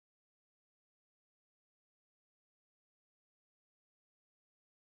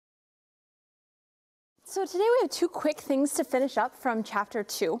So today we have two quick things to finish up from chapter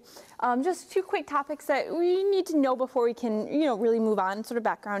 2. Just two quick topics that we need to know before we can, really move on, sort of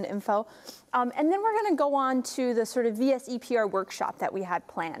background info. And then we're going to go on to the sort of VSEPR workshop that we had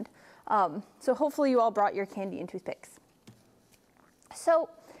planned. So hopefully you all brought your candy and toothpicks. So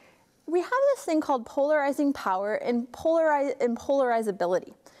we have this thing called polarizing power and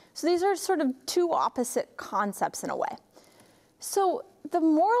polarizability. So these are sort of two opposite concepts in a way. So the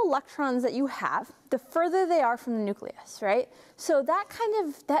more electrons that you have, the further they are from the nucleus, right? So that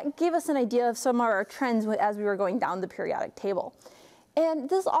gave us an idea of some of our trends as we were going down the periodic table. And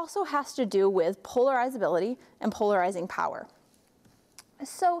this also has to do with polarizability and polarizing power.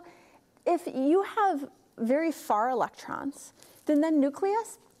 So if you have very far electrons, then the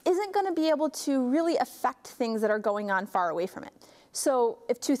nucleus isn't going to be able to really affect things that are going on far away from it. So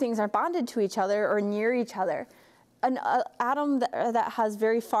if two things are bonded to each other or near each other, an atom that has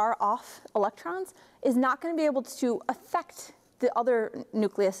very far off electrons is not going to be able to affect the other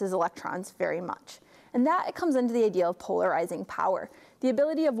nucleus's electrons very much. And that comes into the idea of polarizing power, the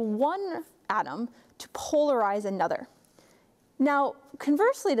ability of one atom to polarize another. Now,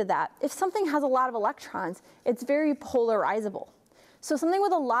 conversely to that, if something has a lot of electrons, it's very polarizable. So something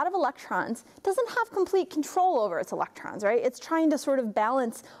with a lot of electrons doesn't have complete control over its electrons, right? It's trying to sort of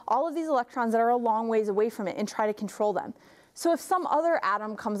balance all of these electrons that are a long ways away from it and try to control them. So if some other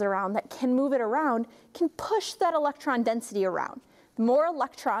atom comes around that can move it around, can push that electron density around. The more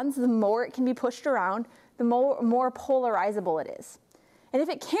electrons, the more it can be pushed around, the more polarizable it is. And if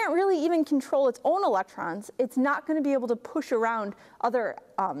it can't really even control its own electrons, it's not going to be able to push around other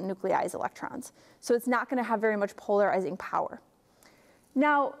nuclei's electrons. So it's not going to have very much polarizing power.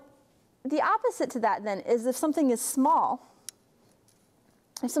 Now, the opposite to that then is if something is small,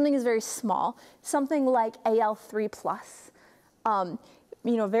 if something is very small, something like Al3+,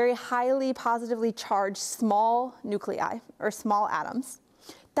 very highly positively charged small nuclei or small atoms,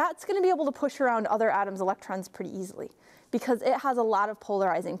 that's going to be able to push around other atoms' electrons pretty easily because it has a lot of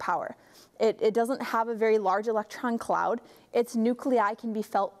polarizing power. It doesn't have a very large electron cloud. Its nuclei can be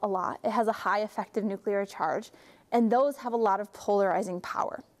felt a lot. It has a high effective nuclear charge. And those have a lot of polarizing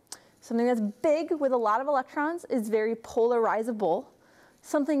power. Something that's big with a lot of electrons is very polarizable.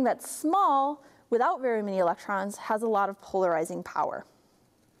 Something that's small without very many electrons has a lot of polarizing power.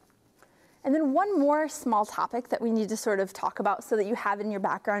 And then one more small topic that we need to sort of talk about so that you have in your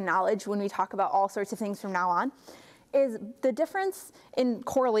background knowledge when we talk about all sorts of things from now on is the difference in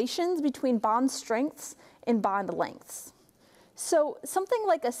correlations between bond strengths and bond lengths. So something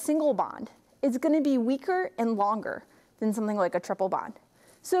like a single bond is going to be weaker and longer than something like a triple bond.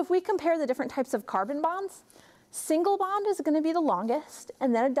 So if we compare the different types of carbon bonds, single bond is going to be the longest,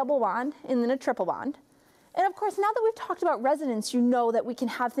 and then a double bond, and then a triple bond. And of course, now that we've talked about resonance, you know that we can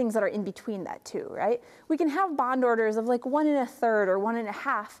have things that are in between that too, right? We can have bond orders of like 1 1/3 or 1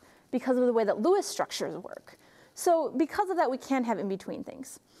 1/2 because of the way that Lewis structures work. So because of that, we can have in between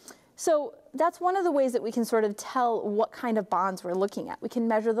things. So that's one of the ways that we can sort of tell what kind of bonds we're looking at. We can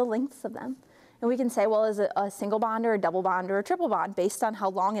measure the lengths of them. And we can say, well, is it a single bond or a double bond or a triple bond based on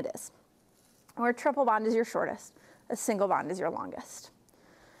how long it is? Or a triple bond is your shortest. A single bond is your longest.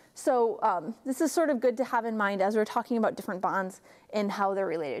 So this is sort of good to have in mind as we're talking about different bonds and how they're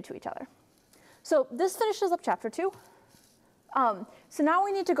related to each other. So this finishes up chapter 2. So now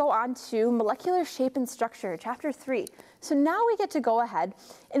we need to go on to molecular shape and structure, chapter 3. So now we get to go ahead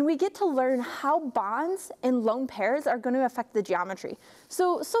and we get to learn how bonds and lone pairs are going to affect the geometry.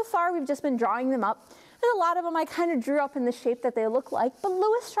 So far we've just been drawing them up. And a lot of them I kind of drew up in the shape that they look like, but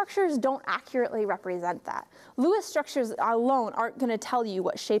Lewis structures don't accurately represent that. Lewis structures alone aren't going to tell you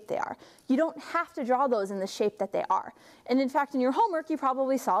what shape they are. You don't have to draw those in the shape that they are. And in fact, in your homework, you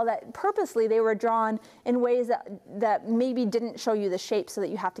probably saw that purposely they were drawn in ways that maybe didn't show you the shape so that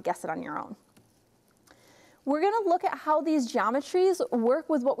you have to guess it on your own. We're going to look at how these geometries work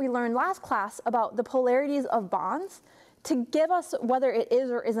with what we learned last class about the polarities of bonds to give us whether it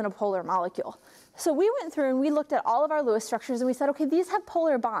is or isn't a polar molecule. So we went through and we looked at all of our Lewis structures and we said, okay, these have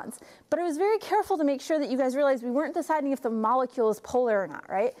polar bonds. But I was very careful to make sure that you guys realized we weren't deciding if the molecule is polar or not,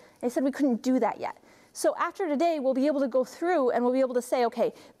 right? I said we couldn't do that yet. So after today, we'll be able to go through and we'll be able to say,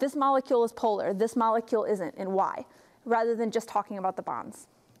 okay, this molecule is polar, this molecule isn't, and why, rather than just talking about the bonds.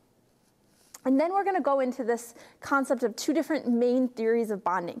 And then we're going to go into this concept of two different main theories of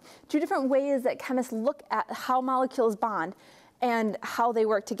bonding, two different ways that chemists look at how molecules bond and how they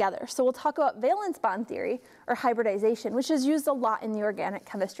work together. So we'll talk about valence bond theory, or hybridization, which is used a lot in the organic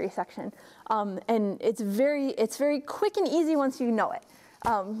chemistry section. And it's very quick and easy once you know it.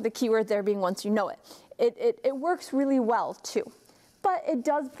 The keyword there being once you know it. It works really well too. but it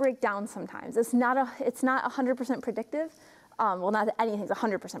does break down sometimes. It's not 100% predictive. Well, not that anything's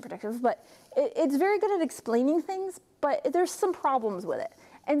 100% predictive, but it's very good at explaining things, but there's some problems with it.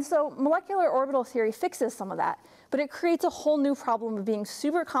 And so molecular orbital theory fixes some of that, but it creates a whole new problem of being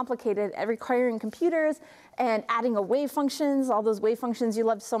super complicated at requiring computers and adding a wave functions. All those wave functions you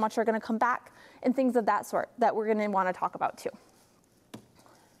loved so much are going to come back, and things of that sort that we're going to want to talk about too.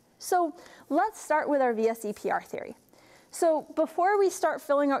 So let's start with our VSEPR theory. So before we start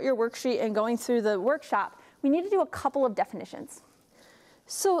filling out your worksheet and going through the workshop, we need to do a couple of definitions.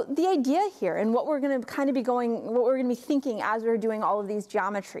 So the idea here, and what we're going to kind of be what we're going to be thinking as we're doing all of these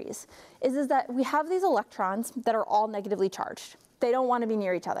geometries, is that we have these electrons that are all negatively charged. They don't want to be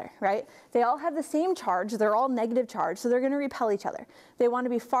near each other, right? They all have the same charge. They're all negative charge, so they're going to repel each other. They want to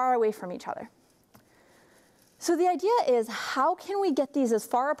be far away from each other. So the idea is, how can we get these as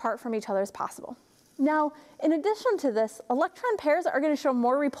far apart from each other as possible? Now, in addition to this, electron pairs are going to show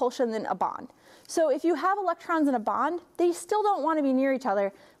more repulsion than a bond. So if you have electrons in a bond, they still don't want to be near each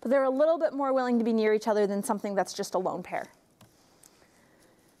other, but they're a little bit more willing to be near each other than something that's just a lone pair.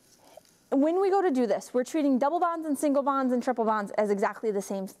 When we go to do this, we're treating double bonds and single bonds and triple bonds as exactly the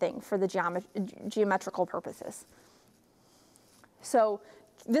same thing for the geometrical purposes. So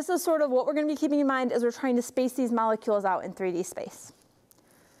this is sort of what we're going to be keeping in mind as we're trying to space these molecules out in 3D space.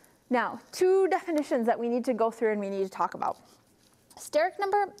 Now, two definitions that we need to go through and we need to talk about: steric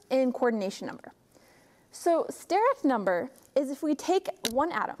number and coordination number. So steric number is if we take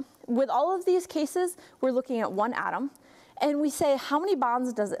one atom. With all of these cases, we're looking at one atom, and we say, how many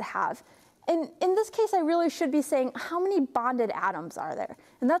bonds does it have? And in this case, I really should be saying, how many bonded atoms are there?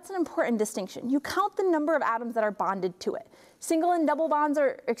 And that's an important distinction. You count the number of atoms that are bonded to it. Double and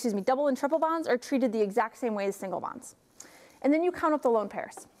triple bonds are treated the exact same way as single bonds. And then you count up the lone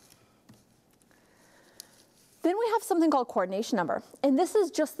pairs. Then we have something called coordination number, and this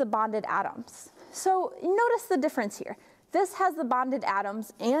is just the bonded atoms. So notice the difference here. This has the bonded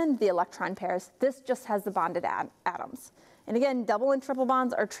atoms and the electron pairs. This just has the bonded atoms. And again, double and triple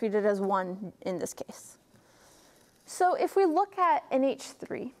bonds are treated as one in this case. So if we look at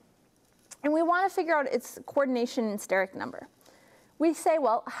NH3, and we want to figure out its coordination and steric number, we say,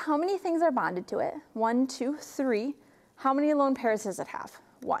 well, how many things are bonded to it? 1, 2, 3. How many lone pairs does it have?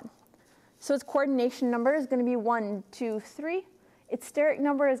 1. So its coordination number is going to be 1, 2, 3. Its steric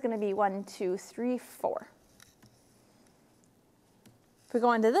number is going to be 1, 2, 3, 4. If we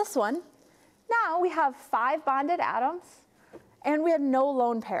go into this one, now we have 5 bonded atoms, and we have no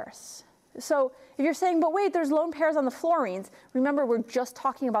lone pairs. So if you're saying, but wait, there's lone pairs on the fluorines, remember we're just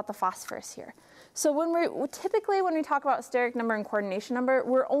talking about the phosphorus here. So typically when we talk about steric number and coordination number,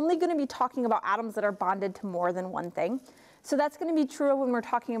 we're only going to be talking about atoms that are bonded to more than one thing. So that's going to be true when we're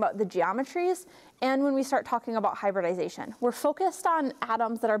talking about the geometries and when we start talking about hybridization. We're focused on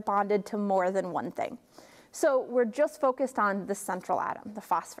atoms that are bonded to more than one thing. So we're just focused on the central atom, the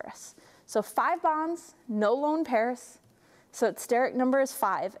phosphorus. So 5 bonds, no lone pairs. So its steric number is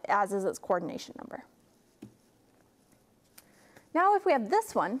 5, as is its coordination number. Now if we have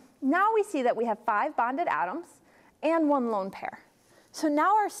this one, now we see that we have 5 bonded atoms and 1 lone pair. So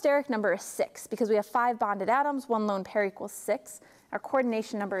now our steric number is 6, because we have 5 bonded atoms, 1 lone pair equals 6. Our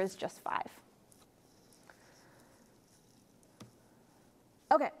coordination number is just 5.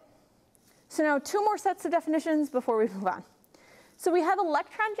 OK, so now 2 more sets of definitions before we move on. So we have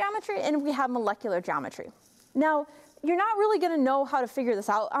electron geometry and we have molecular geometry. Now, you're not really going to know how to figure this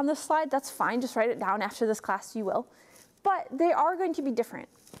out on this slide. That's fine. Just write it down after this class, you will. But they are going to be different.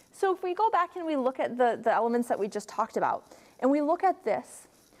 So if we go back and we look at the elements that we just talked about, and we look at this,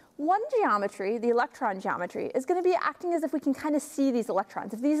 one geometry, the electron geometry, is going to be acting as if we can kind of see these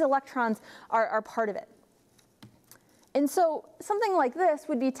electrons, if these electrons are part of it. And so something like this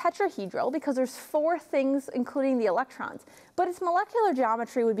would be tetrahedral, because there's 4 things, including the electrons. But its molecular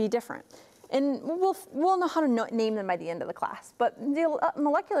geometry would be different. And we'll know how to name them by the end of the class. But the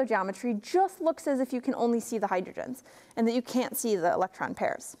molecular geometry just looks as if you can only see the hydrogens, and that you can't see the electron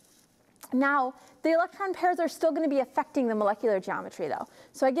pairs. Now, the electron pairs are still going to be affecting the molecular geometry, though.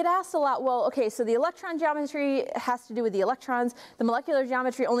 So I get asked a lot, well, OK, so the electron geometry has to do with the electrons. The molecular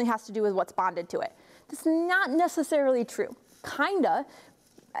geometry only has to do with what's bonded to it. That's not necessarily true. Kinda.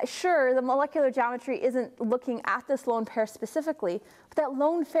 Sure, the molecular geometry isn't looking at this lone pair specifically, but that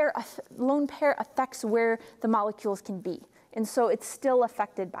lone pair affects where the molecules can be. And so it's still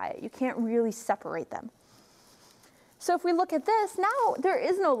affected by it. You can't really separate them. So if we look at this, now there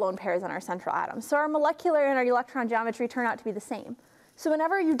is no lone pairs in our central atom. So our molecular and our electron geometry turn out to be the same. So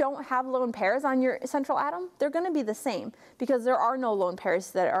whenever you don't have lone pairs on your central atom, they're going to be the same, because there are no lone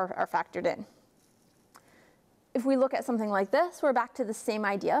pairs that are factored in. if we look at something like this, we're back to the same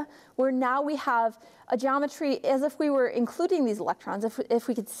idea, where now we have a geometry as if we were including these electrons, if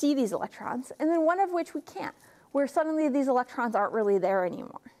we could see these electrons, and then one of which we can't, where suddenly these electrons aren't really there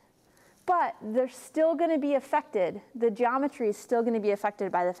anymore. But they're still going to be affected, the geometry is still going to be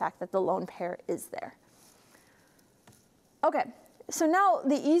affected by the fact that the lone pair is there. Okay, so now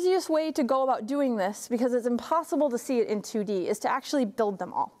the easiest way to go about doing this, because it's impossible to see it in 2D, is to actually build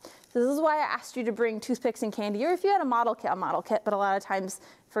them all. So this is why I asked you to bring toothpicks and candy, or if you had a model kit, but a lot of times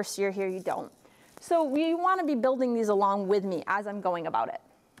first year here you don't. So we want to be building these along with me as I'm going about it.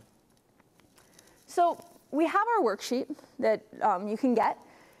 So we have our worksheet that you can get.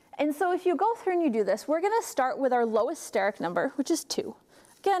 And so if you go through and you do this, we're going to start with our lowest steric number, which is 2.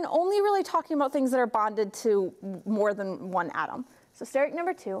 Again, only really talking about things that are bonded to more than one atom. So steric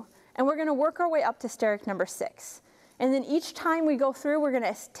number 2, and we're going to work our way up to steric number 6. And then each time we go through, we're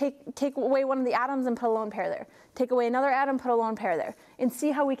going to take away one of the atoms and put a lone pair there. Take away another atom, put a lone pair there. And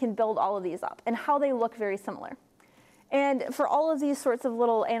see how we can build all of these up and how they look very similar. And for all of these sorts of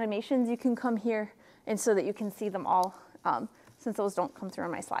little animations, you can come here and so that you can see them all, since those don't come through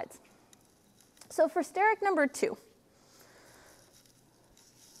in my slides. So for steric number 2,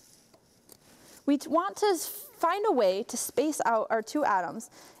 we want to find a way to space out our 2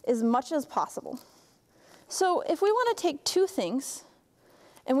 atoms as much as possible. So if we want to take 2 things,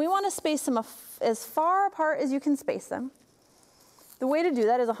 and we want to space them as far apart as you can space them, the way to do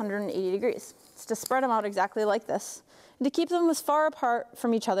that is 180 degrees. It's to spread them out exactly like this, and to keep them as far apart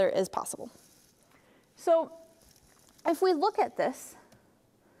from each other as possible. So if we look at this,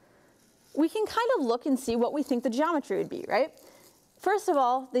 we can kind of look and see what we think the geometry would be, right? First of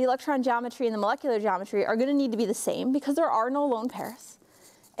all, the electron geometry and the molecular geometry are going to need to be the same because there are no lone pairs.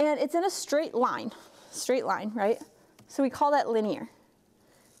 And it's in a straight line, right? So we call that linear.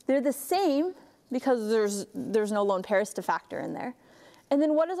 They're the same because there's no lone pairs to factor in there. And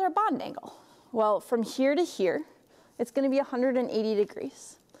then what is our bond angle? Well, from here to here, it's going to be 180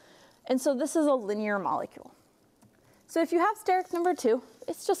 degrees. And so this is a linear molecule. So if you have steric number 2,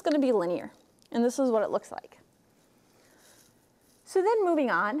 it's just going to be linear. And this is what it looks like. So then moving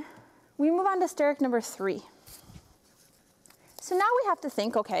on, we move on to steric number 3. So now we have to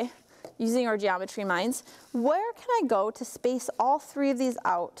think, okay, using our geometry minds, where can I go to space all 3 of these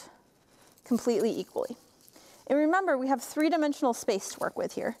out completely equally? And remember, we have 3-dimensional space to work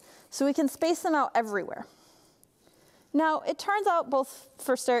with here, so we can space them out everywhere. Now, it turns out both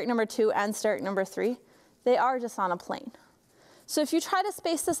for steric number 2 and steric number 3, they are just on a plane. So if you try to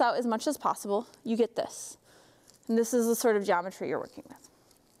space this out as much as possible, you get this. And this is the sort of geometry you're working with.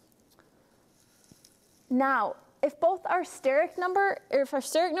 Now, if our steric number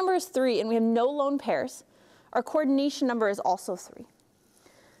is 3 and we have no lone pairs, our coordination number is also 3.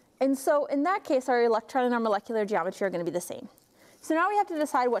 And so in that case, our electron and our molecular geometry are going to be the same. So now we have to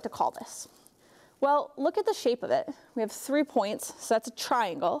decide what to call this. Well, look at the shape of it. We have 3 points, so that's a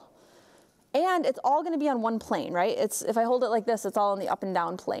triangle. And it's all going to be on one plane, right? If I hold it like this, it's all on the up and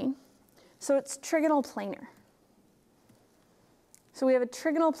down plane. So it's trigonal planar. So we have a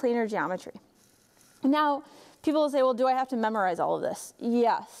trigonal planar geometry. Now, people will say, well, do I have to memorize all of this?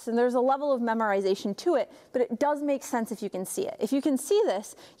 Yes, and there's a level of memorization to it, but it does make sense if you can see it. If you can see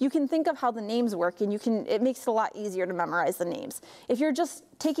this, you can think of how the names work, and it makes it a lot easier to memorize the names. If you're just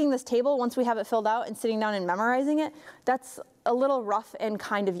taking this table once we have it filled out and sitting down and memorizing it, that's a little rough and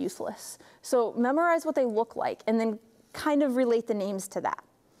kind of useless. So memorize what they look like, and then kind of relate the names to that.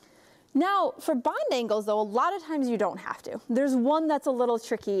 Now, for bond angles, though, a lot of times you don't have to. There's one that's a little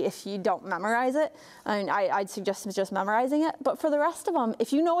tricky if you don't memorize it. I mean, I'd suggest just memorizing it. But for the rest of them,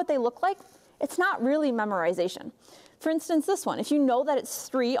 if you know what they look like, it's not really memorization. For instance, this one, if you know that it's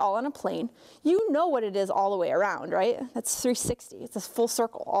 3 all on a plane, you know what it is all the way around, right? That's 360. It's a full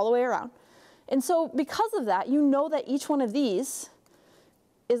circle all the way around. And so because of that, you know that each one of these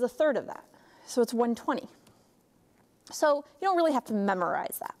is a third of that. So it's 120. So you don't really have to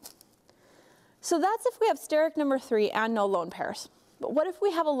memorize that. So that's if we have steric number 3 and no lone pairs. But what if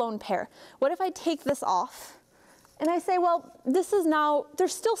we have a lone pair? What if I take this off and I say, well, this is now,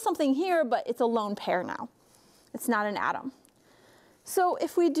 there's still something here, but it's a lone pair now. It's not an atom. So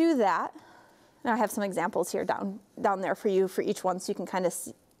if we do that, and I have some examples here down there for you for each one, so you can kind of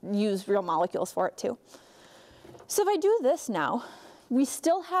use real molecules for it too. So if I do this now, we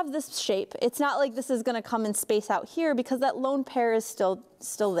still have this shape. It's not like this is going to come and space out here because that lone pair is still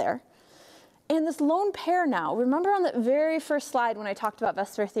there. And this lone pair now, remember on the very first slide when I talked about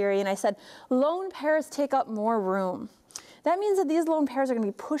Vester theory and I said lone pairs take up more room. That means that these lone pairs are going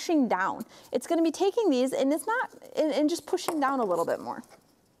to be pushing down. It's going to be taking these and just pushing down a little bit more.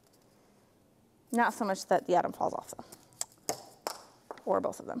 Not so much that the atom falls off though, or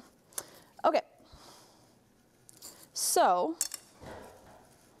both of them. Okay, so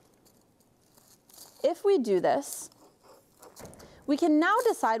if we do this, we can now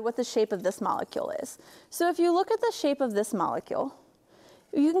decide what the shape of this molecule is. So if you look at the shape of this molecule,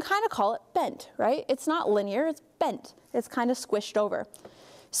 you can kind of call it bent, right? It's not linear, it's bent. It's kind of squished over.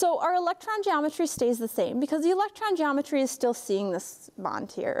 So our electron geometry stays the same because the electron geometry is still seeing this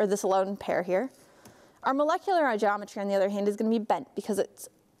bond here, or this lone pair here. Our molecular geometry, on the other hand, is going to be bent because it's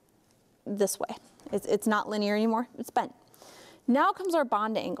this way. It's not linear anymore, it's bent. Now comes our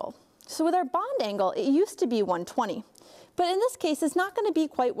bond angle. So with our bond angle, it used to be 120. But in this case, it's not going to be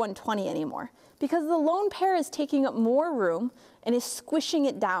quite 120 anymore because the lone pair is taking up more room and is squishing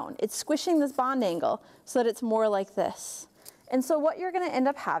it down. It's squishing this bond angle so that it's more like this. And so what you're going to end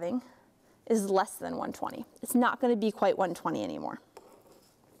up having is less than 120. It's not going to be quite 120 anymore.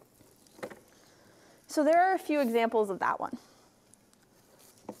 So there are a few examples of that one.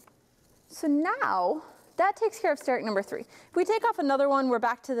 So now that takes care of steric number 3. If we take off another one, we're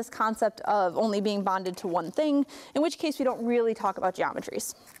back to this concept of only being bonded to one thing, in which case we don't really talk about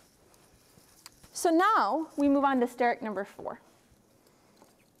geometries. So now we move on to steric number 4.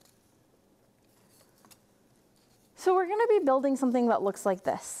 So we're going to be building something that looks like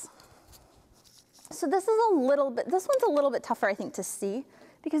this. So this one's a little bit tougher, I think, to see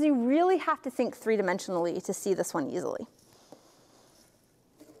because you really have to think three-dimensionally to see this one easily.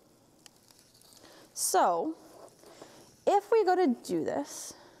 So if we go to do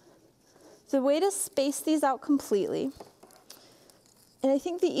this, the way to space these out completely, and I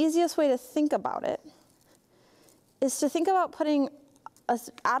think the easiest way to think about it, is to think about putting an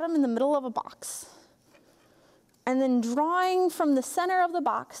atom in the middle of a box and then drawing from the center of the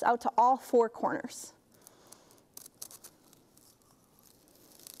box out to all 4 corners.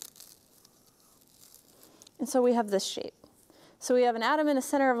 And so we have this shape. So we have an atom in the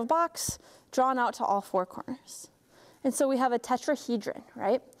center of a box drawn out to all 4 corners. And so we have a tetrahedron,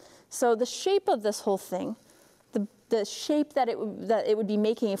 right? So the shape of this whole thing, the shape that it would be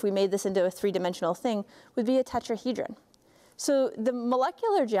making if we made this into a 3-dimensional thing would be a tetrahedron. So the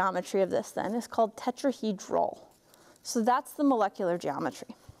molecular geometry of this then is called tetrahedral. So that's the molecular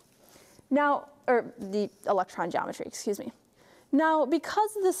geometry. Now, or the electron geometry, excuse me. Now,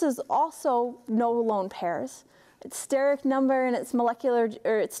 because this is also no lone pairs, its steric number and its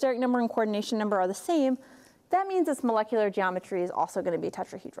steric number and coordination number are the same, that means its molecular geometry is also going to be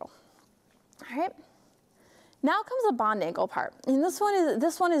tetrahedral. All right? Now comes the bond angle part. And this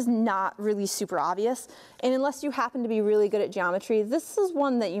one is not really super obvious. And unless you happen to be really good at geometry, this is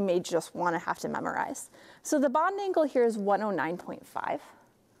one that you may just want to have to memorize. So the bond angle here is 109.5.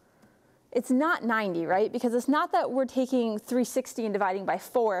 It's not 90, right? Because it's not that we're taking 360 and dividing by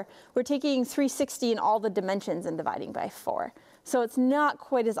 4. We're taking 360 in all the dimensions and dividing by 4. So it's not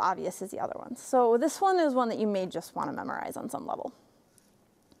quite as obvious as the other ones. So this one is one that you may just want to memorize on some level.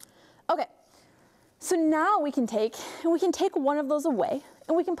 Okay. So now we can take one of those away,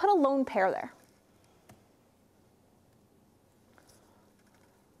 and we can put a lone pair there.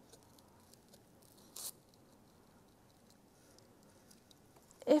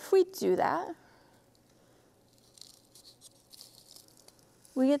 If we do that,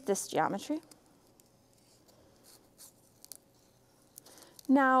 we get this geometry.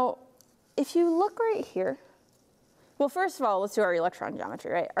 Now, if you look right here, well, first of all, let's do our electron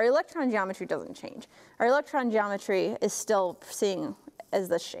geometry, right? Our electron geometry doesn't change. Our electron geometry is still seeing as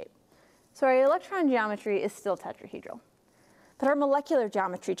this shape. So our electron geometry is still tetrahedral. But our molecular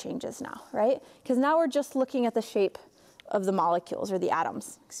geometry changes now, right? Because now we're just looking at the shape of the molecules, or the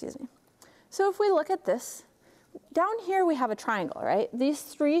atoms, excuse me. So if we look at this, down here we have a triangle, right? These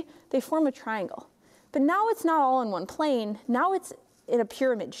 3, they form a triangle. But now it's not all in one plane. Now it's in a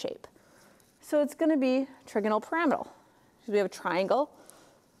pyramid shape. So it's going to be trigonal pyramidal. We have a triangle,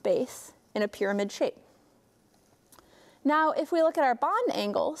 base, in a pyramid shape. Now, if we look at our bond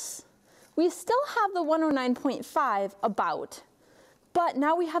angles, we still have the 109.5 about, but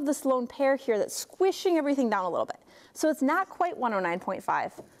now we have this lone pair here that's squishing everything down a little bit. So it's not quite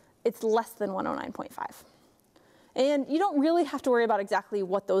 109.5, it's less than 109.5. And you don't really have to worry about exactly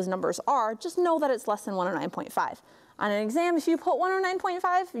what those numbers are, just know that it's less than 109.5. On an exam, if you put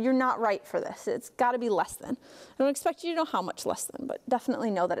 109.5, you're not right for this. It's got to be less than. I don't expect you to know how much less than, but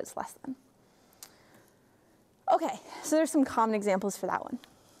definitely know that it's less than. Okay, so there's some common examples for that one.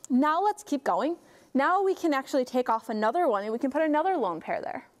 Now let's keep going. Now we can actually take off another one, and we can put another lone pair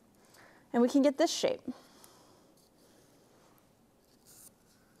there. And we can get this shape.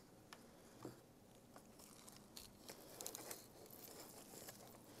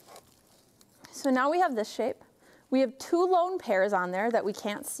 So now we have this shape. We have two lone pairs on there that we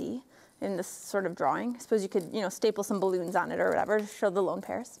can't see in this sort of drawing. I suppose you could, staple some balloons on it or whatever to show the lone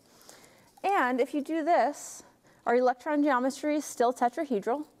pairs. And if you do this, our electron geometry is still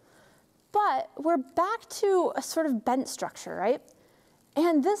tetrahedral, but we're back to a sort of bent structure, right?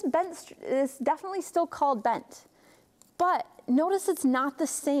 And this bent is definitely still called bent, but notice it's not the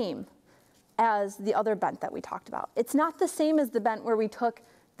same as the other bent that we talked about. It's not the same as the bent where we took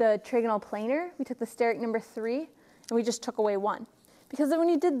the trigonal planar, we took the steric number 3, and we just took away 1. Because then when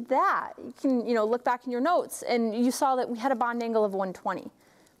you did that, you can look back in your notes, and you saw that we had a bond angle of 120.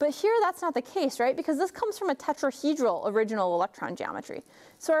 But here that's not the case, right? Because this comes from a tetrahedral original electron geometry.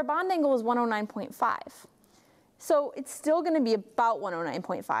 So our bond angle was 109.5. So it's still going to be about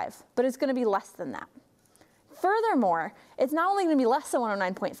 109.5, but it's going to be less than that. Furthermore, it's not only going to be less than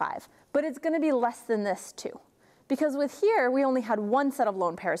 109.5, but it's going to be less than this too. Because with here, we only had one set of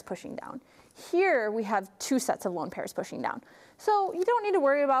lone pairs pushing down. Here, we have two sets of lone pairs pushing down. So you don't need to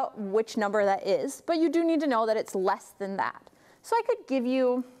worry about which number that is, but you do need to know that it's less than that. So I could give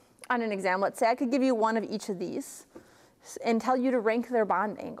you, on an exam, let's say I could give you one of each of these and tell you to rank their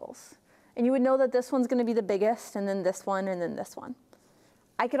bond angles. And you would know that this one's going to be the biggest, and then this one, and then this one.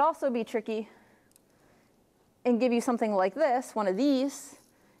 I could also be tricky and give you something like this, one of these,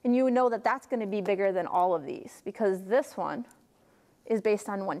 and you would know that that's going to be bigger than all of these, because this one is based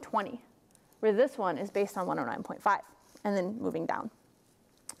on 120, where this one is based on 109.5, and then moving down.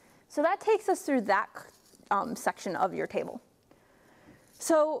 So that takes us through that section of your table.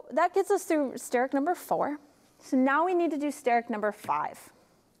 So that gets us through steric number 4. So now we need to do steric number 5.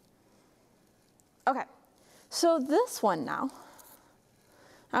 Okay, so this one now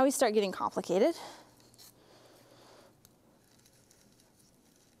we start getting complicated.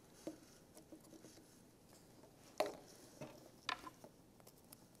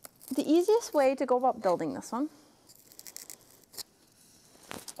 The easiest way to go about building this one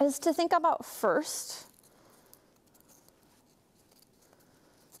is to think about first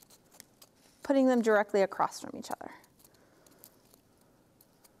putting them directly across from each other.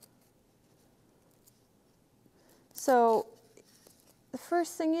 So the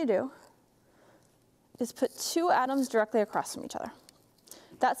first thing you do is put two atoms directly across from each other.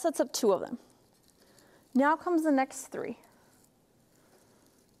 That sets up two of them. Now comes the next three.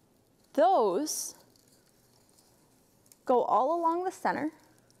 Those go all along the center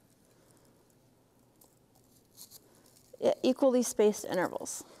at equally spaced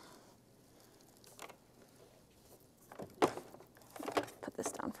intervals. Put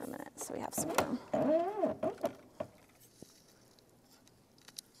this down for a minute so we have some room.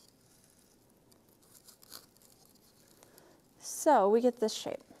 So we get this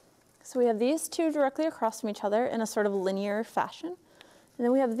shape. So we have these two directly across from each other in a sort of linear fashion. And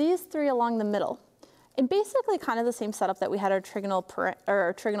then we have these three along the middle. And basically kind of the same setup that we had our trigonal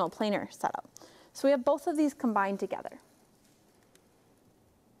planar setup. So we have both of these combined together.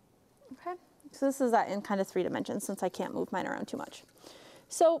 Okay, so this is that in kind of 3 dimensions since I can't move mine around too much.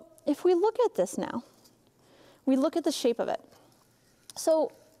 So if we look at this now, we look at the shape of it.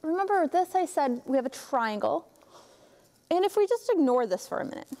 So remember this, I said we have a triangle. And if we just ignore this for a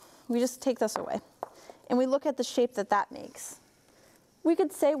minute, we just take this away, and we look at the shape that that makes, we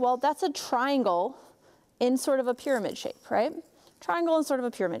could say, well, that's a triangle in sort of a pyramid shape, right? Triangle in sort of a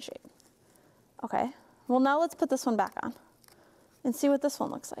pyramid shape. Okay, well now let's put this one back on and see what this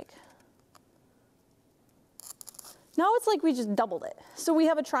one looks like. Now it's like we just doubled it. So we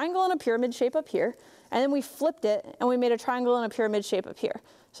have a triangle in a pyramid shape up here, and then we flipped it, and we made a triangle in a pyramid shape up here.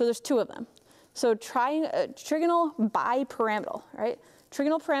 So there's two of them. So trigonal bipyramidal, right?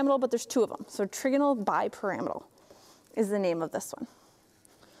 Trigonal pyramidal, but there's two of them. So trigonal bipyramidal is the name of this one.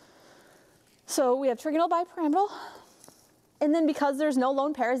 So we have trigonal bipyramidal, and then because there's no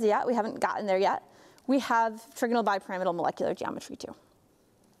lone pairs yet, we haven't gotten there yet, we have trigonal bipyramidal molecular geometry too.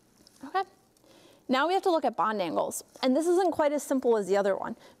 Okay. Now we have to look at bond angles, and this isn't quite as simple as the other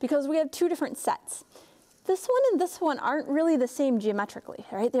one because we have two different sets. This one and this one aren't really the same geometrically,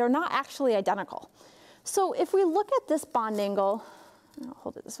 right? They're not actually identical. So if we look at this bond angle, I'll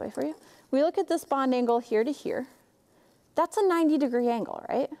hold it this way for you. We look at this bond angle here to here. That's a 90-degree angle,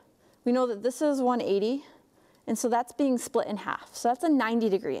 right? We know that this is 180, and so that's being split in half. So that's a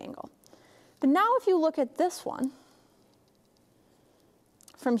 90-degree angle. But now if you look at this one,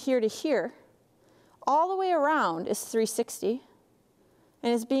 from here to here, all the way around is 360.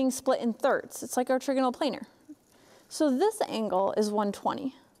 And it's being split in thirds. It's like our trigonal planar. So this angle is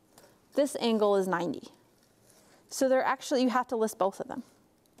 120. This angle is 90. So they're actually, you have to list both of them.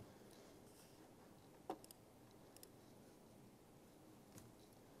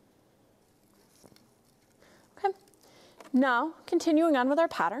 Now, continuing on with our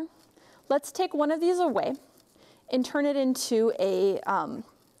pattern, let's take one of these away and turn it into a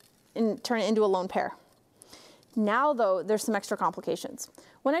lone pair. Now, though, there's some extra complications.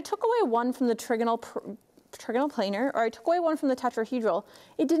 When I took away one from the trigonal planar, or I took away one from the tetrahedral,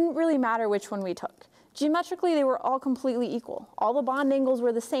 it didn't really matter which one we took. Geometrically, they were all completely equal. All the bond angles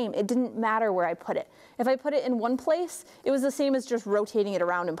were the same. It didn't matter where I put it. If I put it in one place, it was the same as just rotating it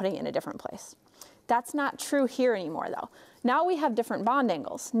around and putting it in a different place. That's not true here anymore, though. Now we have different bond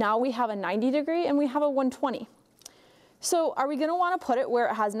angles. Now we have a 90 degree and we have a 120. So are we going to want to put it where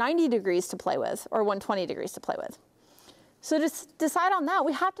it has 90 degrees to play with or 120 degrees to play with? So to decide on that,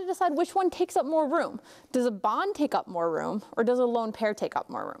 we have to decide which one takes up more room. Does a bond take up more room, or does a lone pair take up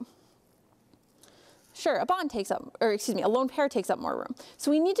more room? Sure, a lone pair takes up more room. So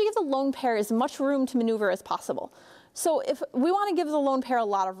we need to give the lone pair as much room to maneuver as possible. So if we want to give the lone pair a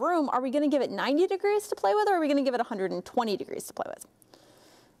lot of room, are we going to give it 90 degrees to play with, or are we going to give it 120 degrees to play with?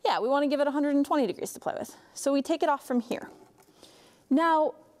 Yeah, we want to give it 120 degrees to play with. So we take it off from here.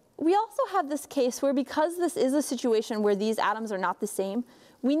 Now, we also have this case where, because this is a situation where these atoms are not the same,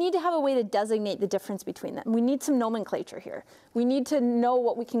 we need to have a way to designate the difference between them. We need some nomenclature here. We need to know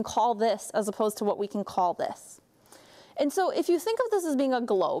what we can call this as opposed to what we can call this. And so if you think of this as being a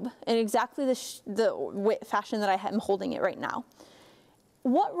globe in exactly the fashion that I am holding it right now,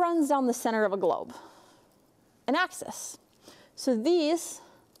 what runs down the center of a globe? An axis. So these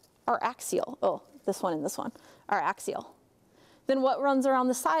are axial. Oh, this one and this one are axial. Then what runs around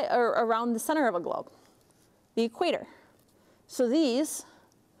the side or around the center of a globe? The equator. So these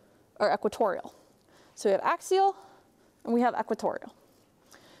are equatorial. So we have axial and we have equatorial.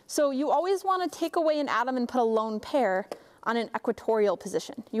 So you always want to take away an atom and put a lone pair on an equatorial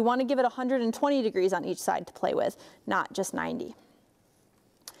position. You want to give it 120 degrees on each side to play with, not just 90.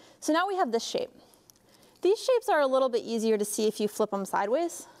 So now we have this shape. These shapes are a little bit easier to see if you flip them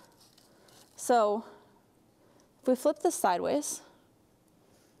sideways. So if we flip this sideways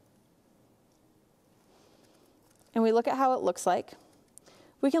and we look at how it looks like,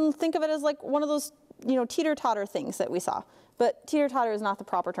 we can think of it as like one of those, teeter-totter things that we saw. But teeter-totter is not the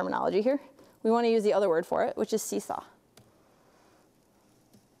proper terminology here. We want to use the other word for it, which is seesaw.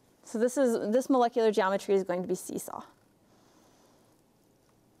 So this molecular geometry is going to be seesaw.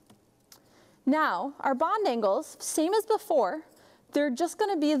 Now, our bond angles, same as before, they're just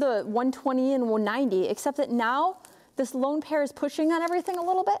going to be the 120 and 190, except that now this lone pair is pushing on everything a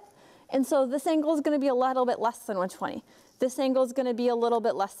little bit. And so this angle is going to be a little bit less than 120. This angle is going to be a little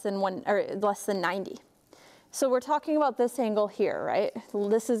bit less than 90. So we're talking about this angle here, right?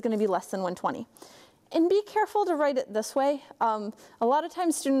 This is going to be less than 120. And be careful to write it this way. A lot of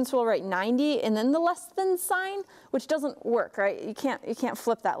times students will write 90 and then the less than sign, which doesn't work, right? You can't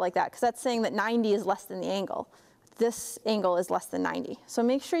flip that like that, because that's saying that 90 is less than the angle. This angle is less than 90. So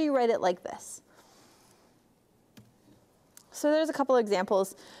make sure you write it like this. So there's a couple of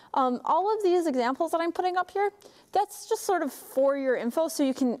examples. All of these examples that I'm putting up here, that's just sort of for your info so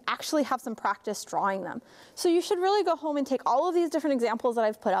you can actually have some practice drawing them. So you should really go home and take all of these different examples that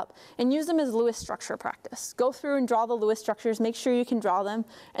I've put up and use them as Lewis structure practice. Go through and draw the Lewis structures, make sure you can draw them,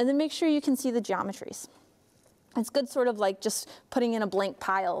 and then make sure you can see the geometries. It's good sort of like just putting in a blank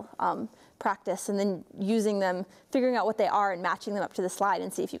pile practice and then using them, figuring out what they are and matching them up to the slide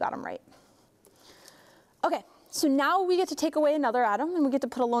and see if you got them right. Okay. So now we get to take away another atom and we get to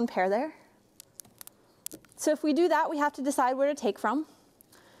put a lone pair there. So if we do that, we have to decide where to take from.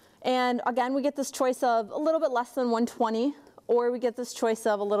 And again, we get this choice of a little bit less than 120, or we get this choice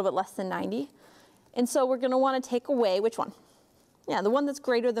of a little bit less than 90. And so we're going to want to take away which one? Yeah, the one that's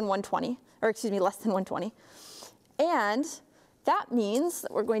greater than 120, or excuse me, less than 120. And that means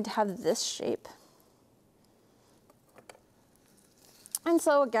that we're going to have this shape. And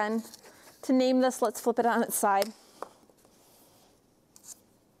so again, to name this, let's flip it on its side,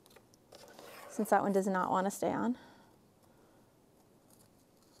 since that one does not want to stay on.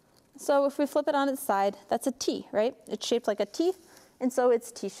 So if we flip it on its side, that's a T, right? It's shaped like a T, and so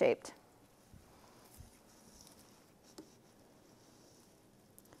it's T-shaped.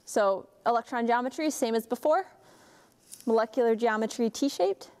 So electron geometry, same as before. Molecular geometry,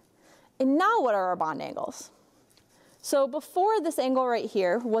 T-shaped. And now what are our bond angles? So before, this angle right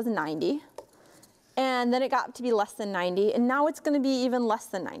here was 90, and then it got to be less than 90, and now it's going to be even less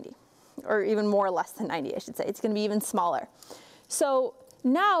than 90, or even more less than 90, I should say. It's going to be even smaller. So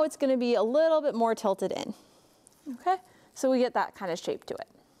now it's going to be a little bit more tilted in. Okay? So we get that kind of shape to it.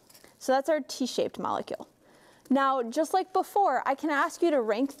 So that's our T-shaped molecule. Now, just like before, I can ask you to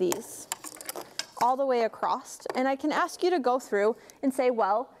rank these all the way across, and I can ask you to go through and say,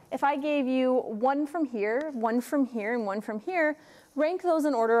 well, if I gave you one from here, and one from here, rank those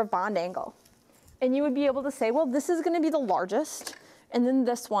in order of bond angle. And you would be able to say, well, this is going to be the largest, and then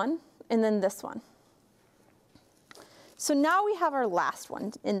this one, and then this one. So now we have our last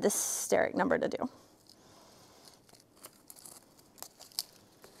one in this steric number to do.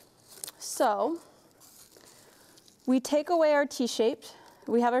 So we take away our T-shaped,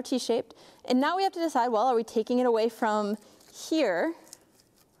 we have our T-shaped, and now we have to decide, well, are we taking it away from here,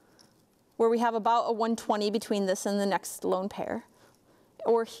 where we have about a 120 between this and the next lone pair,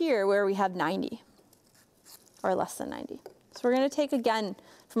 or here where we have 90, or less than 90. So we're going to take again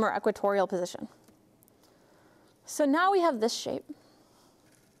from our equatorial position. So now we have this shape.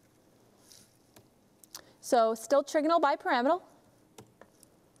 So still trigonal bipyramidal.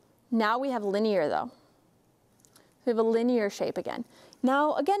 Now we have linear though. We have a linear shape again.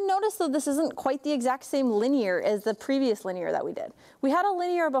 Now again, notice that this isn't quite the exact same linear as the previous linear that we did. We had a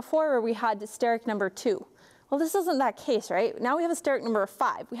linear before where we had steric number 2. Well, this isn't that case, right? Now we have a steric number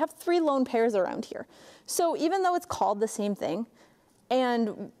 5. We have 3 lone pairs around here. So even though it's called the same thing,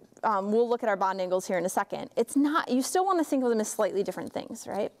 and we'll look at our bond angles here in a second, it's not, you still want to think of them as slightly different things,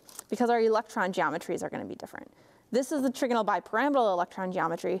 right? Because our electron geometries are going to be different. This is the trigonal bipyramidal electron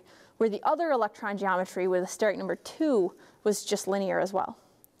geometry, where the other electron geometry with a steric number 2 was just linear as well.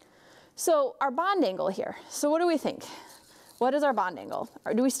 So our bond angle here, so what do we think? What is our bond angle?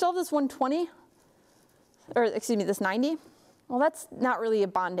 Or do we still have this 120? Or excuse me, this 90? Well, that's not really a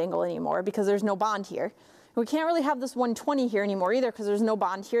bond angle anymore because there's no bond here. We can't really have this 120 here anymore either because there's no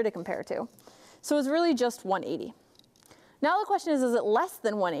bond here to compare to. So it's really just 180. Now the question is it less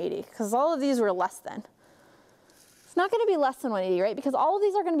than 180? Because all of these were less than. It's not going to be less than 180, right? Because all of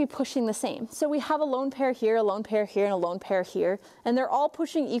these are going to be pushing the same. So we have a lone pair here, a lone pair here, and a lone pair here. And they're all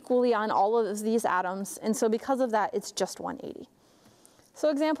pushing equally on all of these atoms. And so because of that, it's just 180. So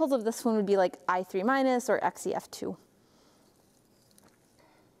examples of this one would be like I3 minus or XEF2.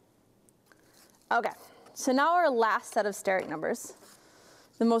 Okay, so now our last set of steric numbers,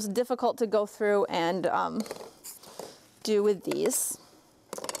 the most difficult to go through and do with these.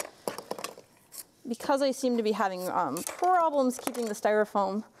 Because I seem to be having problems keeping the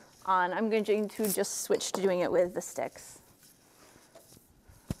styrofoam on, I'm going to just switch to doing it with the sticks.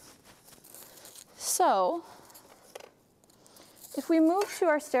 So if we move to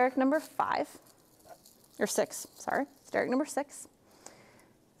our steric number 5, or 6, sorry, steric number 6,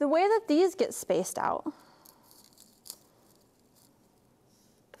 the way that these get spaced out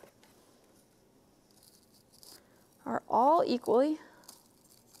are all equally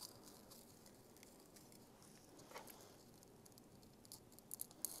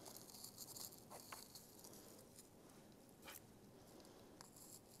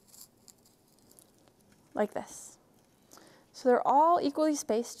like this. So they're all equally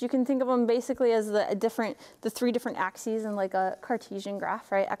spaced. You can think of them basically as the 3 different axes in like a Cartesian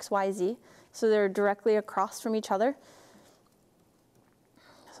graph, right? X, Y, Z. So they're directly across from each other.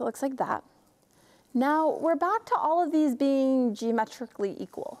 So it looks like that. Now we're back to all of these being geometrically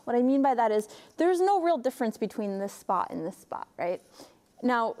equal. What I mean by that is there's no real difference between this spot and this spot, right?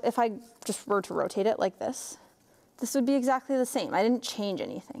 Now if I just were to rotate it like this would be exactly the same. I didn't change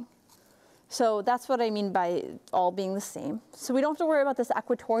anything. So that's what I mean by all being the same. So we don't have to worry about this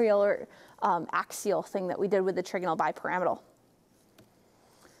equatorial or axial thing that we did with the trigonal bipyramidal.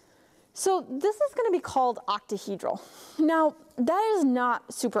 So this is going to be called octahedral. Now that is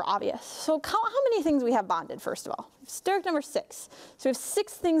not super obvious. So count how many things we have bonded first of all. Steric number 6. So we have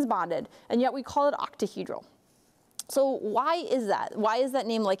 6 things bonded, and yet we call it octahedral. So why is that? Why is that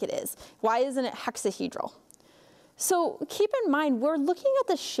name like it is? Why isn't it hexahedral? So keep in mind, we're looking at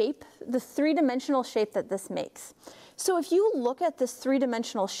the shape, the 3-dimensional shape that this makes. So if you look at this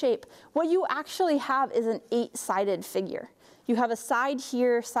 3-dimensional shape, what you actually have is an 8-sided figure. You have a side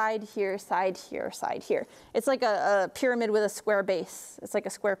here, side here, side here, side here. It's like a pyramid with a square base. It's like a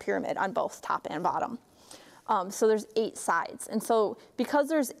square pyramid on both top and bottom. So there's 8 sides. And so because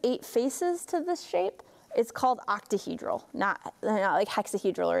there's 8 faces to this shape, it's called octahedral, not like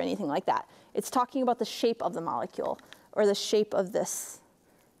hexahedral or anything like that. It's talking about the shape of the molecule or the shape of this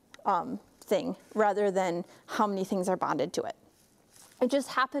thing rather than how many things are bonded to it. It just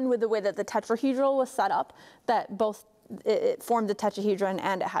happened with the way that the tetrahedral was set up that both it formed a tetrahedron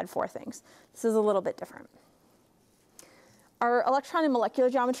and it had 4 things. This is a little bit different. Our electron and molecular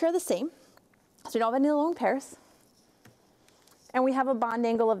geometry are the same. So we don't have any lone pairs. And we have a bond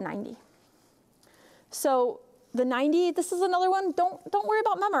angle of 90. So the 90, this is another one, don't worry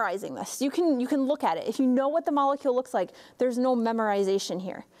about memorizing this. You can look at it. If you know what the molecule looks like, there's no memorization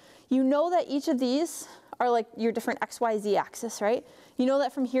here. You know that each of these are like your different X, Y, Z axis, right? You know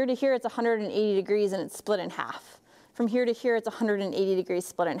that from here to here it's 180 degrees and it's split in half. From here to here it's 180 degrees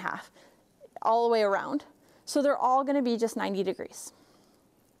split in half, all the way around. So they're all going to be just 90 degrees.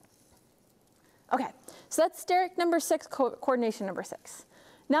 Okay, so that's steric number 6, coordination number 6.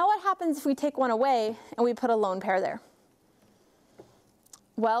 Now what happens if we take one away and we put a lone pair there?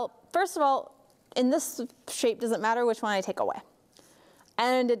 Well, first of all, in this shape, doesn't matter which one I take away.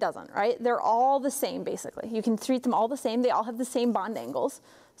 And it doesn't, right? They're all the same, basically. You can treat them all the same. They all have the same bond angles.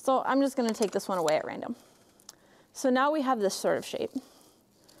 So I'm just going to take this one away at random. So now we have this sort of shape.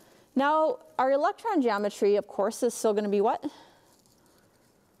 Now, our electron geometry, of course, is still going to be what?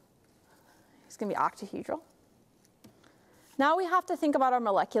 It's going to be octahedral. Now we have to think about our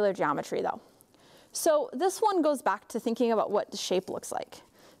molecular geometry, though. So this one goes back to thinking about what the shape looks like.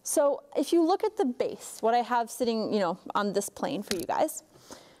 So if you look at the base, what I have sitting, on this plane for you guys,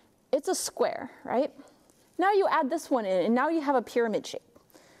 it's a square, right? Now you add this one in, and now you have a pyramid shape.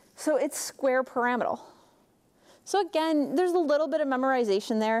 So it's square pyramidal. So again, there's a little bit of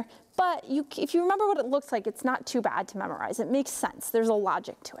memorization there, but if you remember what it looks like, it's not too bad to memorize. It makes sense. There's a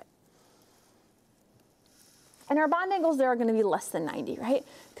logic to it. And our bond angles there are going to be less than 90, right?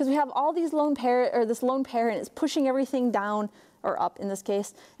 Because we have all these lone pair, or this lone pair, and it's pushing everything down, or up in this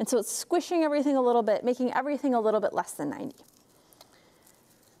case. And so it's squishing everything a little bit, making everything a little bit less than 90.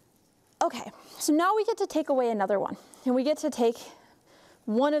 Okay, so now we get to take away another one. And we get to take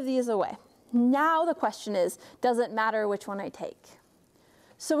one of these away. Now the question is, does it matter which one I take?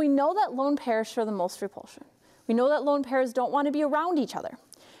 So we know that lone pairs show the most repulsion. We know that lone pairs don't want to be around each other.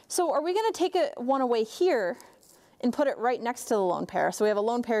 So are we going to take one away here and put it right next to the lone pair? So we have a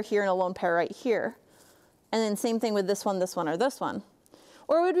lone pair here and a lone pair right here. And then same thing with this one, or this one.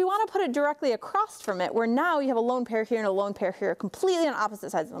 Or would we want to put it directly across from it, where now you have a lone pair here and a lone pair here, completely on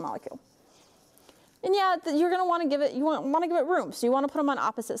opposite sides of the molecule? And yeah, you're going to want to give it, room, so you want to put them on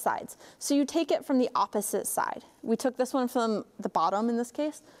opposite sides. So you take it from the opposite side. We took this one from the bottom in this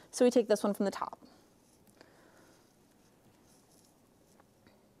case, so we take this one from the top.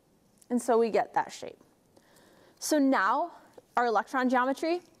 And so we get that shape. So now our electron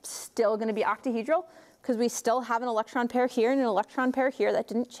geometry, still going to be octahedral, because we still have an electron pair here and an electron pair here. That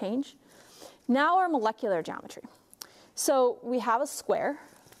didn't change. Now our molecular geometry. So we have a square,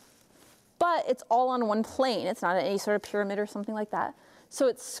 but it's all on one plane. It's not any sort of pyramid or something like that. So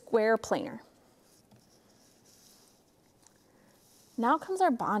it's square planar. Now comes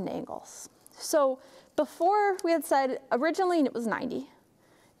our bond angles. So before we had said originally it was 90.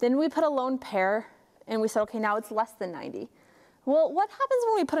 Then we put a lone pair, and we said, okay, now it's less than 90. Well, what happens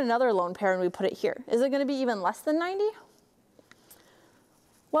when we put another lone pair and we put it here? Is it going to be even less than 90?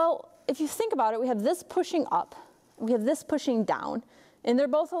 Well, if you think about it, we have this pushing up, and we have this pushing down, and they're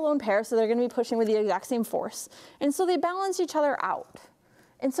both a lone pair, so they're going to be pushing with the exact same force. And so they balance each other out.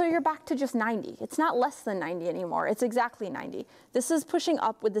 And so you're back to just 90. It's not less than 90 anymore. It's exactly 90. This is pushing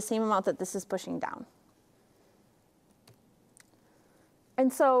up with the same amount that this is pushing down.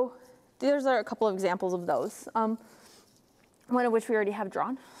 And so there's a couple of examples of those. One of which we already have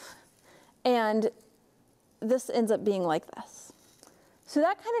drawn. And this ends up being like this. So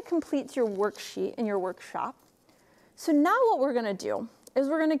that kind of completes your worksheet in your workshop. So now what we're going to do is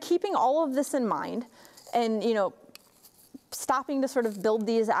we're going to, keeping all of this in mind and stopping to sort of build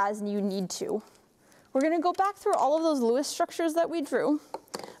these as you need to, we're going to go back through all of those Lewis structures that we drew.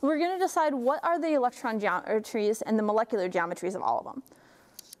 We're going to decide what are the electron geometries and the molecular geometries of all of them.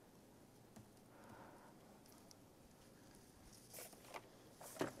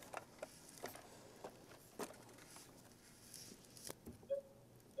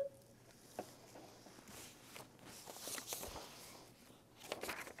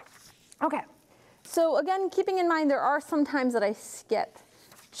 Okay, so again, keeping in mind there are some times that I skip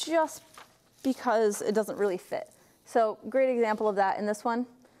just because it doesn't really fit. So great example of that in this one.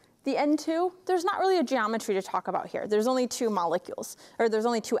 The N2, there's not really a geometry to talk about here. There's only 2 molecules, or there's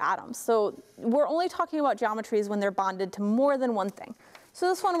only 2 atoms. So we're only talking about geometries when they're bonded to more than one thing. So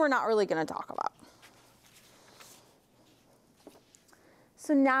this one we're not really going to talk about.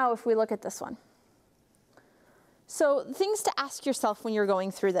 So now if we look at this one. So things to ask yourself when you're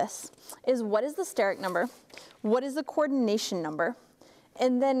going through this is, what is the steric number? What is the coordination number?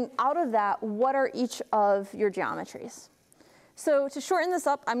 And then out of that, what are each of your geometries? So to shorten this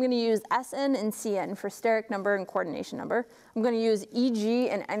up, I'm going to use SN and CN for steric number and coordination number. I'm going to use EG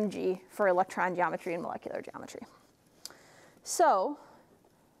and MG for electron geometry and molecular geometry. So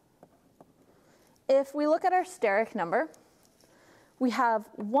if we look at our steric number, we have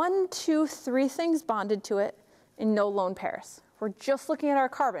 1, 2, 3 things bonded to it and no lone pairs. We're just looking at our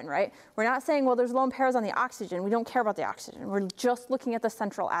carbon, right? We're not saying, well, there's lone pairs on the oxygen. We don't care about the oxygen. We're just looking at the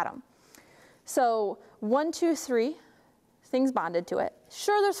central atom. So 1, 2, 3 things bonded to it.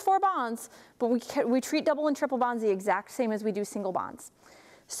 Sure, there's 4 bonds, but we treat double and triple bonds the exact same as we do single bonds.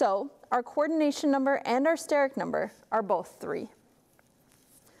 So our coordination number and our steric number are both 3.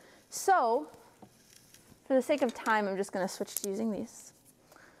 So for the sake of time, I'm just going to switch to using these.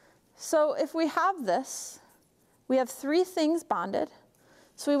 So if we have this, we have 3 things bonded.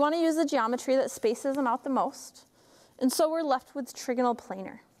 So we want to use the geometry that spaces them out the most. And so we're left with trigonal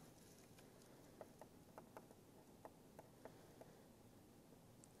planar.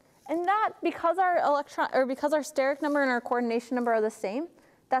 And that, because our steric number and our coordination number are the same,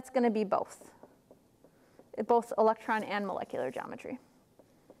 that's going to be both electron and molecular geometry.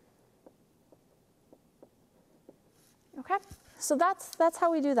 Okay, so that's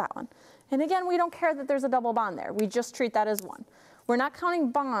how we do that one. And again, we don't care that there's a double bond there. We just treat that as one. We're not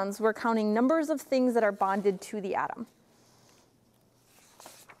counting bonds. We're counting numbers of things that are bonded to the atom.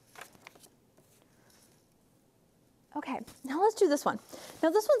 Okay, now let's do this one. Now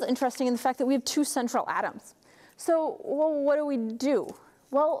this one's interesting in the fact that we have 2 central atoms. So, well, what do?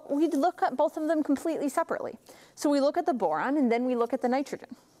 Well, we look at both of them completely separately. So we look at the boron, and then we look at the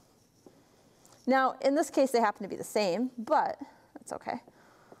nitrogen. Now, in this case, they happen to be the same, but that's okay.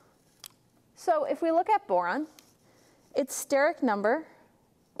 So if we look at boron, its steric number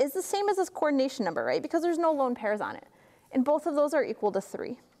is the same as its coordination number, right? Because there's no lone pairs on it. And both of those are equal to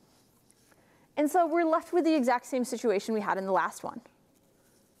 3. And so we're left with the exact same situation we had in the last one.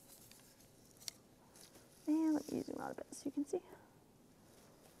 And let me zoom out a bit so you can see.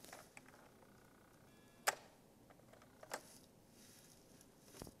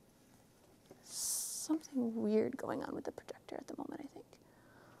 Something weird going on with the projector at the moment, I think.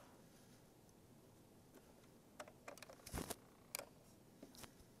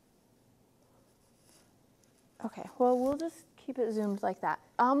 Okay, well, we'll just keep it zoomed like that.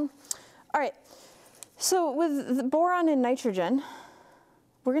 All right, so with the boron and nitrogen,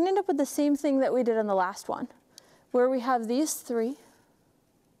 we're going to end up with the same thing that we did on the last one, where we have these 3,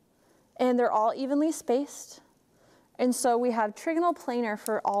 and they're all evenly spaced. And so we have trigonal planar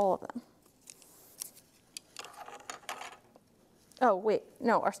for all of them. Oh, wait,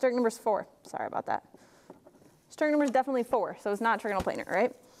 no, our steric number is 4. Sorry about that. Steric number is definitely 4, so it's not trigonal planar,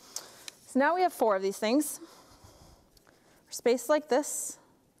 right? So now we have 4 of these things. We're spaced like this.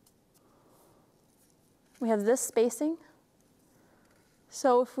 We have this spacing.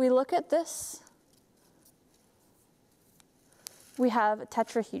 So if we look at this, we have a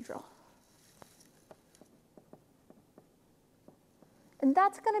tetrahedral. And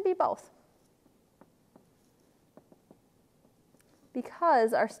that's going to be both,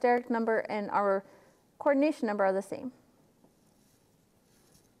 because our steric number and our coordination number are the same.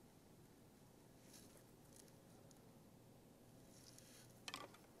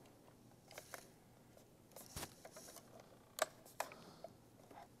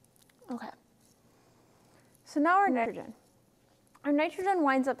 Okay. So now our nitrogen. Our nitrogen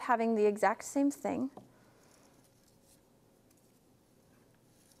winds up having the exact same thing.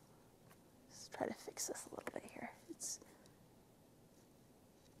 Let's try to fix this a little bit here.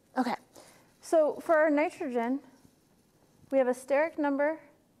 Okay, so for our nitrogen, we have a steric number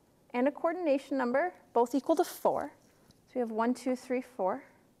and a coordination number, both equal to 4. So we have 1, 2, 3, 4.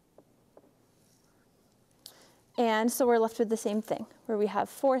 And so we're left with the same thing, where we have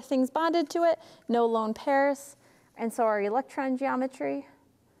 4 things bonded to it, no lone pairs. And so our electron geometry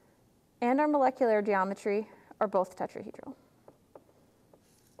and our molecular geometry are both tetrahedral.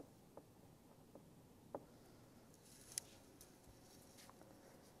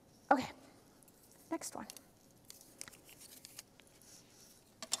 Okay, next one.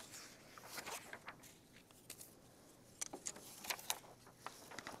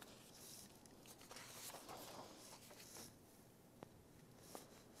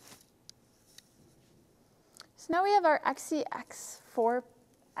 So now we have our XEF4,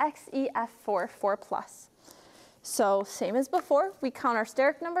 4+. So same as before, we count our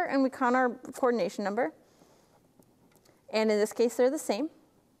steric number and we count our coordination number. And in this case, they're the same.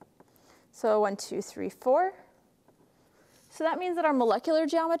 So 1, 2, 3, 4. So that means that our molecular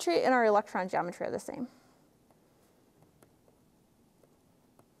geometry and our electron geometry are the same.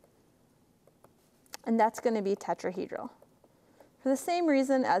 And that's going to be tetrahedral for the same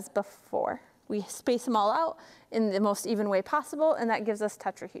reason as before. We space them all out in the most even way possible, and that gives us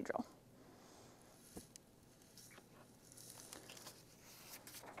tetrahedral.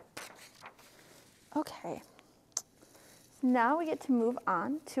 Okay. Now we get to move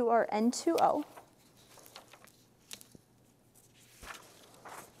on to our N2O.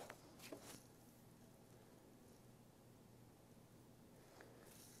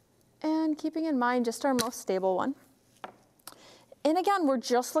 again, keeping in mind just our most stable one. And again, we're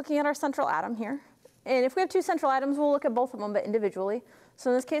just looking at our central atom here. And if we have two central atoms, we'll look at both of them, but individually. So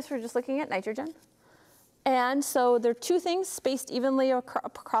in this case, we're just looking at nitrogen. And so there are two things spaced evenly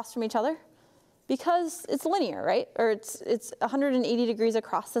across from each other because it's linear, right? Or it's 180 degrees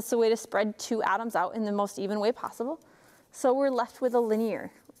across. That's the way to spread two atoms out in the most even way possible. So we're left with a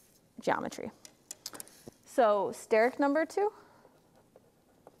linear geometry. So steric number 2,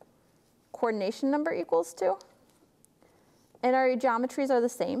 coordination number equals 2, and our geometries are the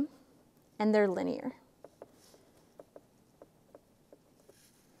same, and they're linear.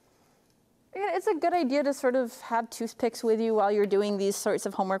 It's a good idea to sort of have toothpicks with you while you're doing these sorts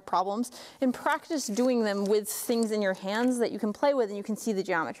of homework problems and practice doing them with things in your hands that you can play with and you can see the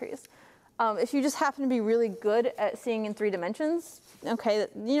geometries. If you just happen to be really good at seeing in 3 dimensions, okay,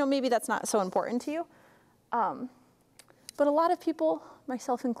 maybe that's not so important to you. But a lot of people,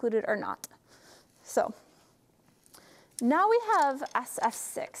 myself included, are not. So now we have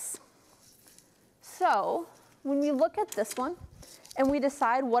SF6. So when we look at this one and we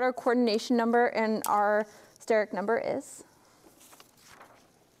decide what our coordination number and our steric number is,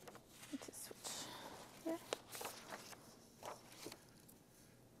 let's switch here.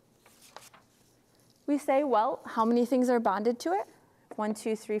 We say, well, how many things are bonded to it? 1,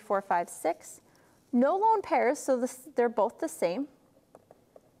 2, 3, 4, 5, 6. No lone pairs, so they're both the same.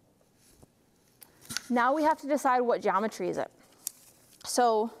 Now we have to decide what geometry is it.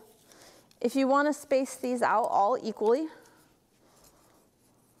 So if you want to space these out all equally,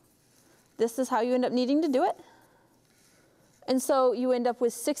 this is how you end up needing to do it. And so you end up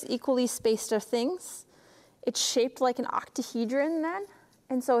with 6 equally spaced things. It's shaped like an octahedron then,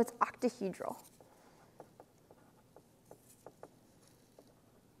 and so it's octahedral.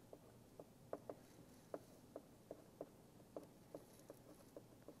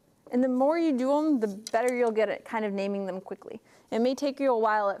 And the more you do them, the better you'll get at kind of naming them quickly. It may take you a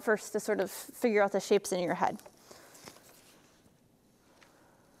while at first to sort of figure out the shapes in your head.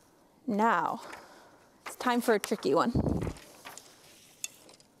 Now, it's time for a tricky one.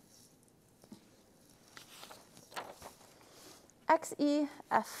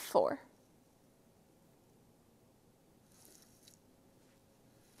 XeF4.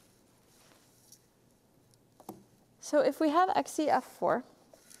 So if we have XeF4,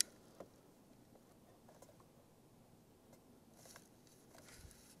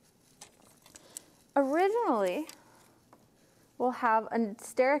 originally, we'll have a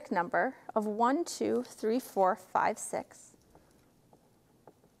steric number of 1, 2, 3, 4, 5, 6,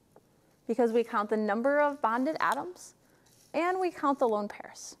 because we count the number of bonded atoms and we count the lone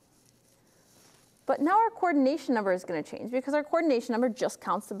pairs. But now our coordination number is going to change because our coordination number just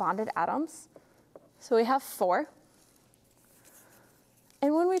counts the bonded atoms. So we have 4.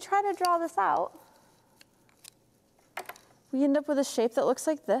 And when we try to draw this out, we end up with a shape that looks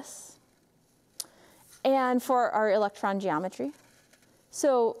like this. And for our electron geometry.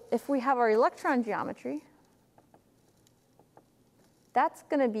 So if we have our electron geometry, that's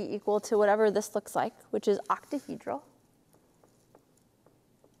going to be equal to whatever this looks like, which is octahedral.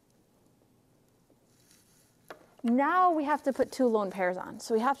 Now we have to put 2 lone pairs on.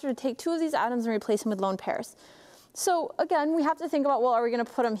 So we have to take 2 of these atoms and replace them with lone pairs. So again, we have to think about, well, are we going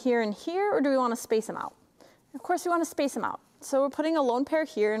to put them here and here, or do we want to space them out? Of course, we want to space them out. So we're putting a lone pair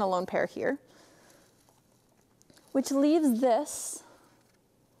here and a lone pair here, which leaves this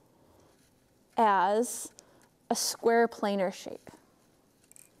as a square planar shape.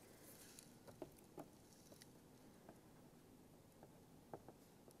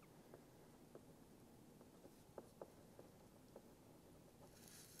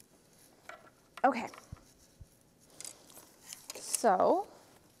 Okay. So,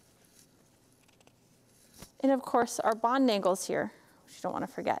 and of course, our bond angles here, which you don't want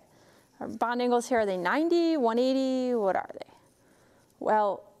to forget. Our bond angles here, are they 90, 180, what are they?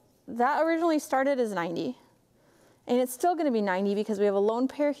 Well, that originally started as 90, and it's still going to be 90 because we have a lone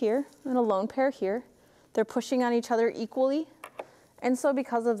pair here and a lone pair here. They're pushing on each other equally, and so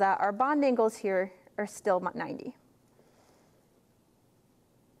because of that, our bond angles here are still 90.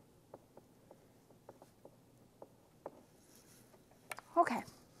 Okay.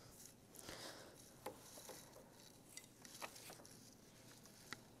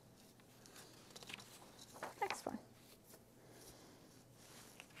 Next one.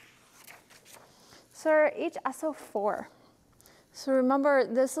 So our HSO4. So remember,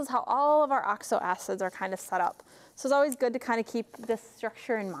 this is how all of our oxo acids are kind of set up. So it's always good to kind of keep this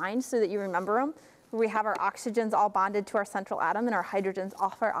structure in mind so that you remember them. We have our oxygens all bonded to our central atom and our hydrogens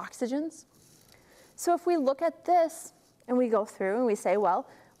off our oxygens. So if we look at this and we go through and we say, well,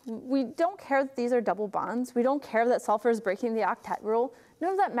 We don't care that these are double bonds. We don't care that sulfur is breaking the octet rule.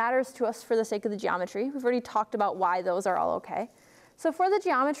 None of that matters to us for the sake of the geometry. We've already talked about why those are all okay. So for the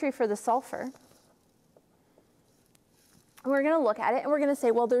geometry for the sulfur, we're going to look at it and we're going to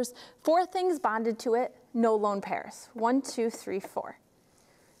say, well, there's 4 things bonded to it, no lone pairs. 1, 2, 3, 4.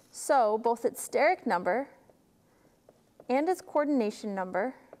 So both its steric number and its coordination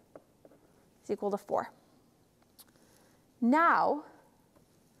number is equal to 4. Now,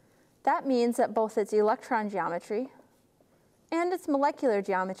 that means that both its electron geometry and its molecular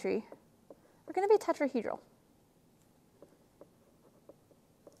geometry are going to be tetrahedral.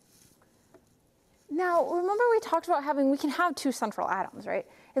 Now, remember we talked about we can have 2 central atoms, right?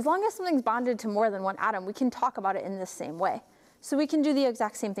 As long as something's bonded to more than one atom, we can talk about it in this same way. So we can do the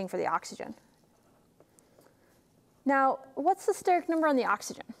exact same thing for the oxygen. Now, what's the steric number on the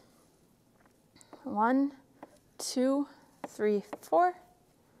oxygen? 1, 2, 3, 4.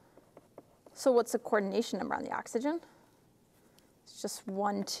 So what's the coordination number on the oxygen? It's just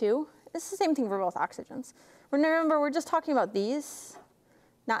 1, 2. It's the same thing for both oxygens. Remember, we're just talking about these,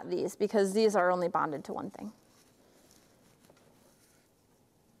 not these, because these are only bonded to one thing.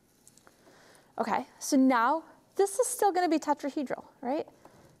 Okay, so now this is still going to be tetrahedral, right?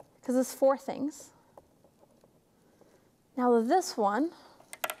 Because it's 4 things. Now this one,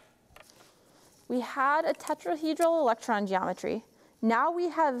 we had a tetrahedral electron geometry. Now we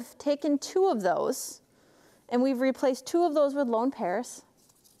have taken 2 of those, and we've replaced 2 of those with lone pairs.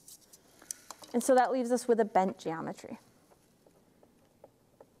 And so that leaves us with a bent geometry.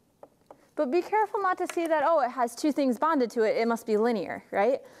 But be careful not to see that, oh, it has 2 things bonded to it, it must be linear,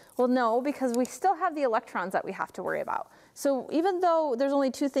 right? Well, no, because we still have the electrons that we have to worry about. So even though there's only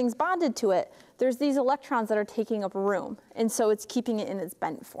 2 things bonded to it, there's these electrons that are taking up room, and so it's keeping it in its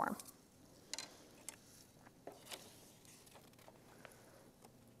bent form.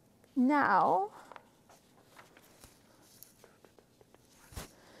 Now,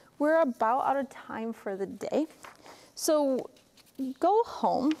 we're about out of time for the day. So go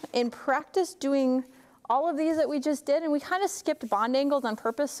home and practice doing all of these that we just did. And we kind of skipped bond angles on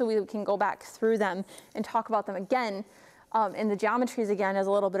purpose so we can go back through them and talk about them again in the geometries again as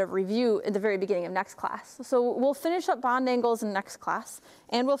a little bit of review at the very beginning of next class. So we'll finish up bond angles in next class,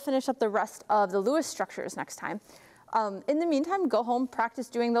 and we'll finish up the rest of the Lewis structures next time. In the meantime, go home, practice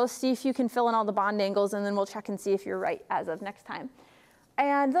doing those, see if you can fill in all the bond angles, and then we'll check and see if you're right as of next time.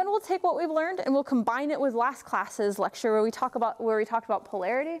 And then we'll take what we've learned and we'll combine it with last class's lecture where we talked about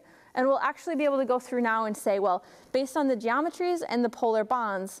polarity, and we'll actually be able to go through now and say, well, based on the geometries and the polar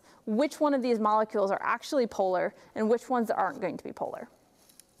bonds, which one of these molecules are actually polar and which ones aren't going to be polar.